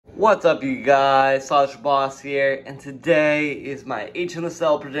What's up, you guys? Sausage Boss here, and today is my H in the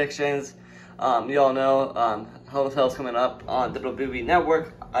Cell predictions. You all know Hell in a Cell is coming up on WWE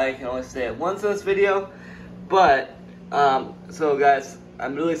Network. I can only say it once in this video, but so guys,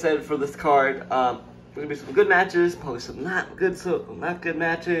 I'm really excited for this card. There's gonna be some good matches, probably some not good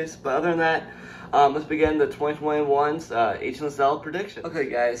matches, but other than that, let's begin the 2021's H in the Cell prediction. Okay,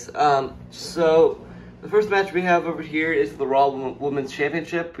 guys. So the first match we have over here is the Raw Women's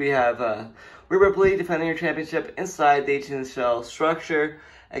Championship. We have Rhea Ripley defending her championship inside the H in the Cell structure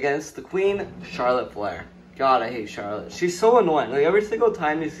against the Queen, Charlotte Flair. God, I hate Charlotte. She's so annoying. Like, every single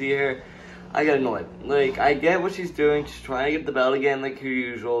time you see her, I get annoyed. Like, I get what she's doing. She's trying to get the belt again like her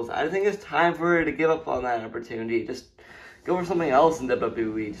usuals. I think it's time for her to give up on that opportunity. Just go for something else in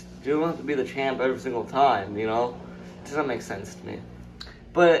WWE. Just, you don't have to be the champ every single time, you know? It doesn't make sense to me.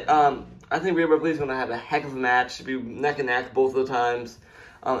 But, I think Rhea Ripley is going to have a heck of a match. She'll be neck and neck both of the times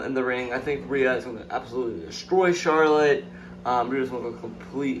in the ring. I think Rhea is going to absolutely destroy Charlotte. Rhea's going to go a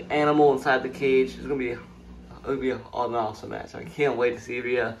complete animal inside the cage. It'll be an awesome match. I can't wait to see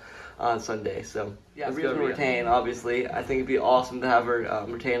Rhea on Sunday. So, yeah, Rhea's going to retain, obviously. I think it'd be awesome to have her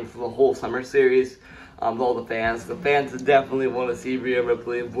retain for the whole summer series with all the fans. The fans definitely want to see Rhea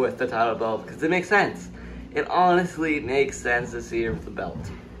Ripley with the title belt because it makes sense. It honestly makes sense to see her with the belt.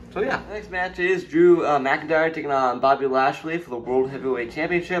 So yeah, the next match is Drew McIntyre taking on Bobby Lashley for the World Heavyweight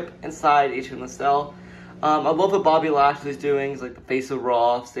Championship inside H in the Cell. I love what Bobby Lashley's doing. He's like the face of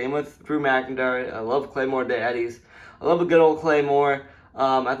Raw. Same with Drew McIntyre. I love Claymore Daddies. I love a good old Claymore.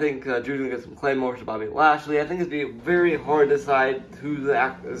 I think Drew's going to get some Claymore to Bobby Lashley. I think it's going to be very hard to decide who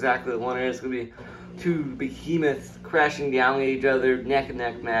exactly the winner is. It's going to be two behemoths crashing down at each other, neck and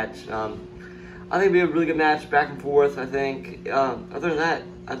neck match. I think it'll be a really good match, back and forth, I think. Other than that,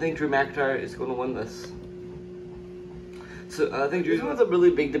 I think Drew McIntyre is going to win this. So I think Drew's a really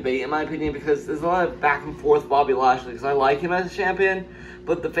big debate, in my opinion, because there's a lot of back and forth Bobby Lashley, because I like him as a champion,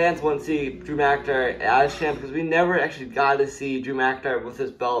 but the fans want to see Drew McIntyre as champ, because we never actually got to see Drew McIntyre with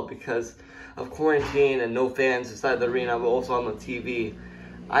his belt because of quarantine and no fans inside the arena, but also on the TV.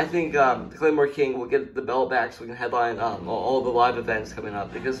 I think Claymore King will get the belt back so we can headline all the live events coming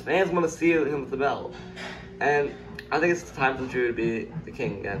up, because fans want to see him with the belt. And I think it's time for Drew to be the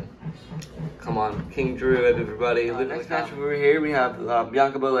king again. Come on, King Drew, everybody. The next match over here, we have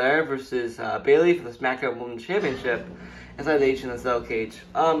Bianca Belair versus Bayley for the SmackDown Women's Championship inside the H in the Cell cage.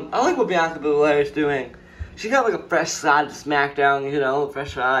 I like what Bianca Belair is doing. She got like a fresh side to SmackDown, you know,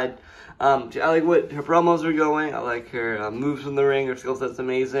 fresh side. I like what her promos are going. I like her moves in the ring. Her skill set's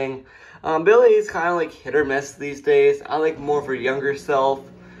amazing. Bayley is kind of like hit or miss these days. I like more of her younger self.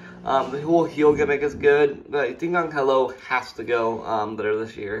 The whole heel gimmick is good, but I think Hello has to go there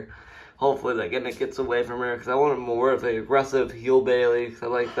this year. Hopefully that gimmick gets away from her, because I want more of an aggressive heel Bayley, because I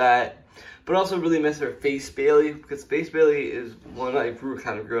like that. But I also really miss her face Bayley, because face Bayley is one I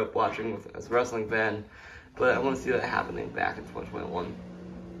kind of grew up watching as a wrestling fan. But I want to see that happening back in 2021.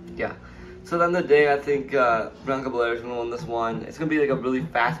 Yeah. So at the end of the day, I think Bianca Belair is going to win this one. It's going to be like a really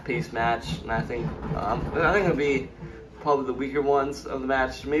fast-paced match, and I think it'll be probably the weaker ones of the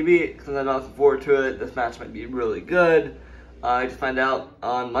match. Maybe, because I'm not looking forward to it, this match might be really good. I just find out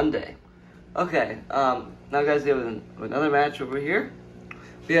on Monday. Okay, now guys, we have another match over here.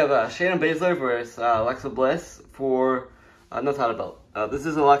 We have Shayna Baszler versus Alexa Bliss for no title belt. This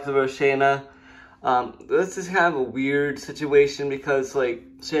is Alexa versus Shayna. This is kind of a weird situation because, like,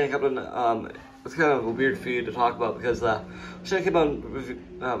 Shayna kept on, it's kind of a weird feud to talk about because Shayna kept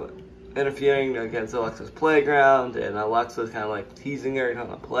on interfering against Alexa's playground, and Alexa's kind of like teasing her, kind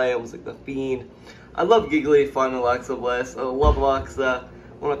of play, almost like the Fiend. I love giggly, fun Alexa Bliss. I love Alexa,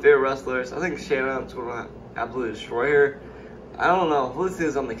 one of my favorite wrestlers. I think Shayna's going to absolutely destroy her. I don't know, hopefully see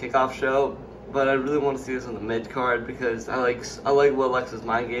this on the kickoff show, but I really want to see this on the mid card because I like what Alexa's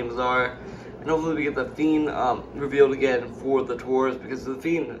mind games are. And hopefully we get the Fiend revealed again for the tours, because the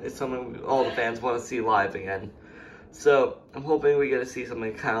Fiend is something all the fans want to see live again. So I'm hoping we get to see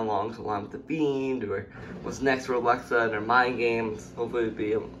something kind of along the line with the Fiend, or what's next for Alexa and her mind games. Hopefully it'll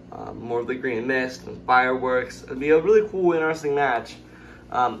be more of the green mist and fireworks. It'll be a really cool, interesting match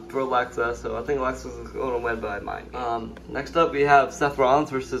for Alexa. So I think Alexa's going to win by mind game. Next up we have Seth Rollins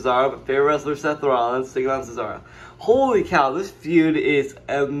versus Cesaro. My favorite wrestler, Seth Rollins, taking on Cesaro. Holy cow, this feud is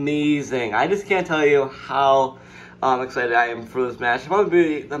amazing. I just can't tell you how excited I am for this match. It's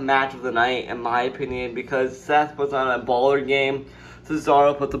probably the match of the night, in my opinion, because Seth puts on a baller game.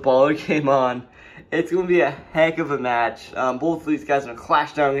 Cesaro puts a baller game on. It's going to be a heck of a match. Both of these guys are going to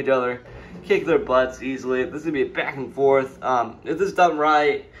clash down each other, kick their butts easily. This is going to be a back and forth. If this is done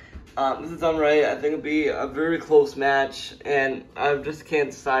right, This is done right. I think it'll be a very close match, and I just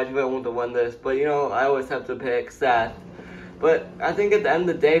can't decide who I want to win this. But you know, I always have to pick Seth. But I think at the end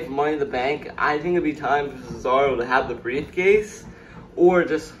of the day, for Money in the Bank, I think it'd be time for Cesaro to have the briefcase, or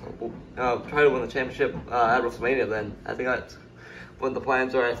just try to win the championship at WrestleMania. Then I think that's what the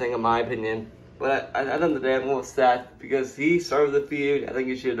plans are. I think, in my opinion. But at the end of the day, I'm going with Seth because he started the feud. I think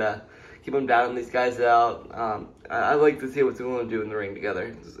you should keep him down these guys out. I'd like to see what they're going to do in the ring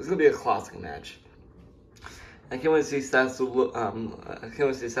together. It's going to be a classic match. I can't wait to see Seth's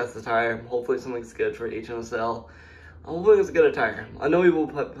attire. Hopefully something's good for HNSL. Hopefully it's a good attire. I know he will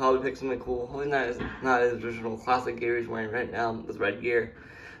probably pick something cool. Hopefully not his traditional classic gear he's wearing right now, this red gear,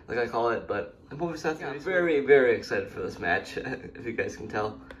 like I call it. But I'm hoping Seth's very, very excited for this match, if you guys can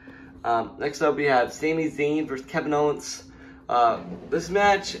tell. Next up we have Sami Zayn versus Kevin Owens. This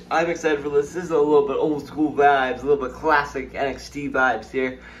match, I'm excited for this. This is a little bit old school vibes, a little bit classic NXT vibes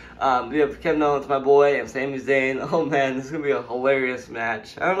here. We have Kevin Owens, my boy, and Sami Zayn. Oh man, this is going to be a hilarious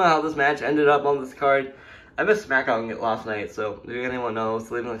match. I don't know how this match ended up on this card. I missed SmackDown last night, so if anyone knows,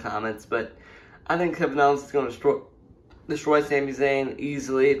 leave in the comments. But I think Kevin Owens is going to destroy Sami Zayn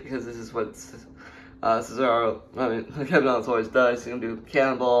easily, because this is what Kevin Owens always does. He's going to do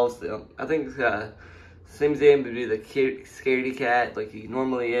cannonballs. I think Sami Zayn would be the scaredy cat like he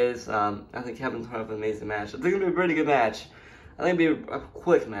normally is. I think Kevin's going to have an amazing match. I think it's going to be a pretty good match. I think it'll be a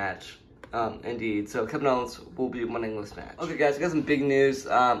quick match, indeed. So Kevin Owens will be winning this match. Okay, guys, I got some big news.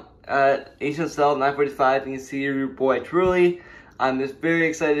 At HNSL 945, you can see your boy Truly. I'm just very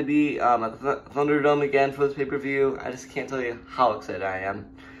excited to be at the Thunderdome again for this pay-per-view. I just can't tell you how excited I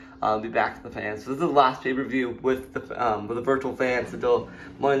am. I'll be back to the fans. So this is the last pay-per-view with the virtual fans until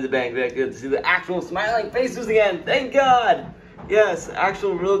Money in the Bank. Very good to see the actual smiling faces again. Thank God. Yes,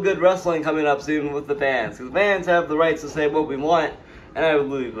 actual real good wrestling coming up soon with the fans. Because fans have the rights to say what we want, and I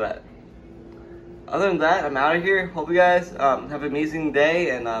believe that. Other than that, I'm out of here. Hope you guys have an amazing day,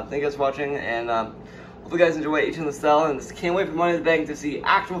 and thank you guys for watching, and hope you guys enjoy each in the cell, and just can't wait for Money in the Bank to see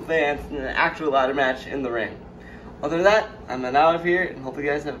actual fans in an actual ladder match in the ring. Other than that, I'm out of here, and hope you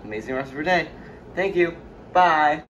guys have an amazing rest of your day. Thank you. Bye.